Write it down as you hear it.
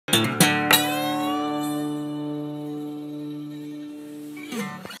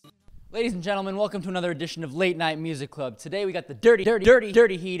Ladies and gentlemen, welcome to another edition of Late Night Music Club. Today we got the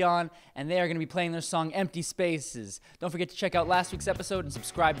Dirty Heat on, and they are going to be playing their song Empty Spaces. Don't forget to check out last week's episode and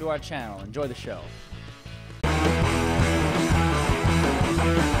subscribe to our channel. Enjoy the show.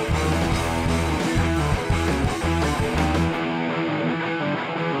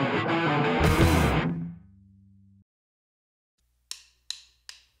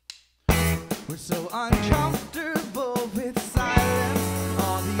 We're so uncomfortable with silence,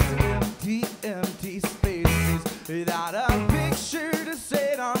 all these empty spaces, without a picture to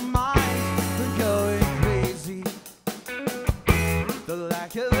set our minds. We're going crazy. The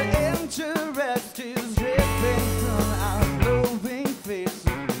lack of interest is dripping from our glowing faces.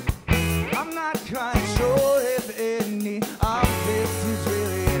 I'm not quite sure if any of this is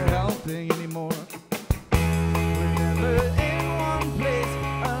really helping anymore. We're never in one place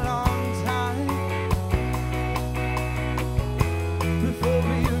a long time before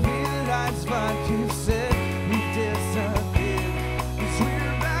we realize what you said. We disappeared, 'cause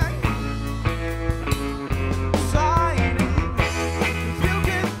we're back. Signing, if you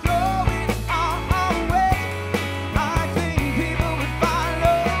could throw it our way, I think people would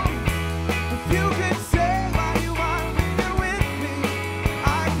follow. If you could say what you want here with me, I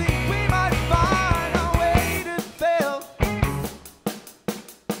think we might find a way to fill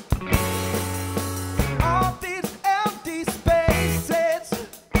all these empty spaces.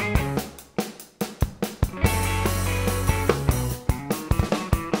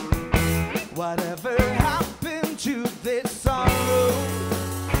 Whatever happened to this sorrow?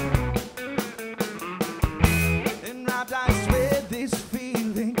 Enwrapped eyes with this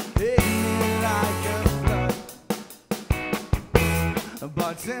feeling, hitting me like a flood.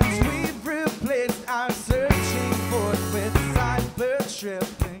 But since we've replaced our searching for it with cyber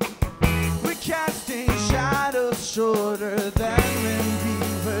tripping, we're casting shadows shorter than when we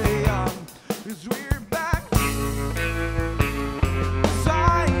were young. 'Cause we're back.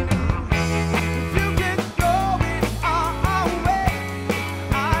 Signing, if you could throw it our way,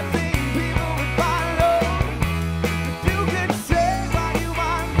 I think people would follow. If you could say what you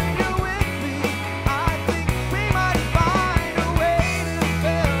want when you're with me, I think we might find a way to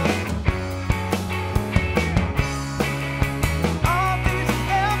fill all these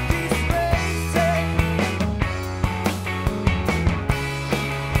empty spaces.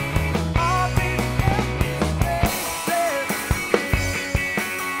 All these empty spaces.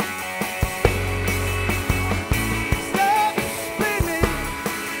 Stop spinning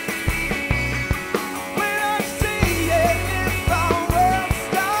when I see it. If our world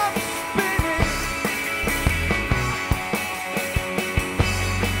stops spinning,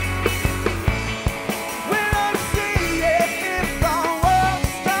 when I see it. If our world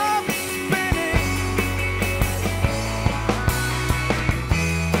stops spinning,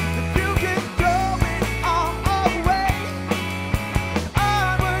 if you could throw it our way,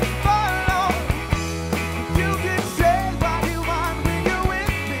 I would follow. If you could say what you want when you're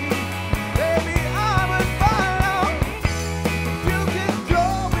with me, baby, I would follow. If you could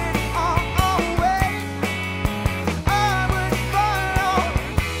throw it our way, I would follow.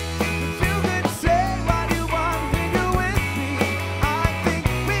 If you could say what you want when you're with me, I think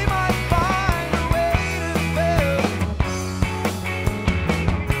we might find a way to fill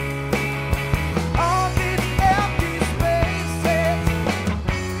all these empty spaces.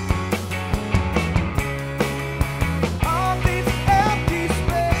 All these empty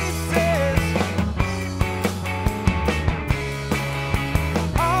spaces.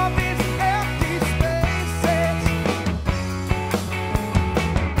 All these empty spaces.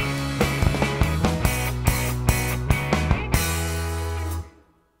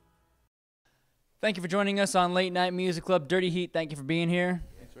 Thank you for joining us on Late Night Music Club. Dirty Heat, thank you for being here.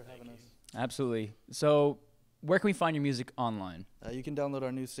 Thanks for having us. Absolutely. So, where can we find your music online? You can download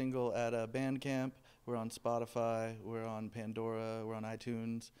our new single at Bandcamp. We're on Spotify. We're on Pandora. We're on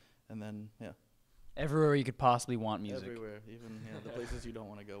iTunes. And then, yeah, Everywhere you could possibly want music. everywhere. Even the places you don't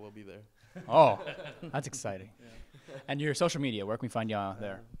want to go, we'll be there. Oh, that's exciting. And your social media, where can we find you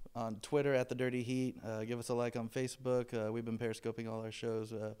there? On Twitter at The Dirty Heat. Give us a like on Facebook. We've been periscoping all our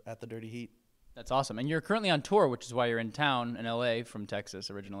shows at The Dirty Heat. That's awesome. And you're currently on tour, which is why you're in town in LA from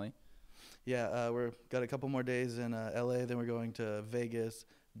Texas originally. Yeah, we're got a couple more days in LA. Then we're going to Vegas,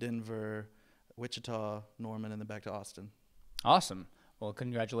 Denver, Wichita, Norman, and then back to Austin. Awesome. Well,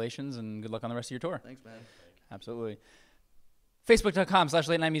 congratulations and good luck on the rest of your tour. Thanks, man. Absolutely.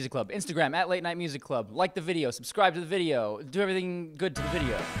 Facebook.com/Late Night Music Club. Instagram @Late Night Music Club. Like the video. Subscribe to the video. Do everything good to the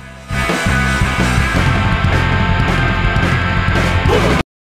video.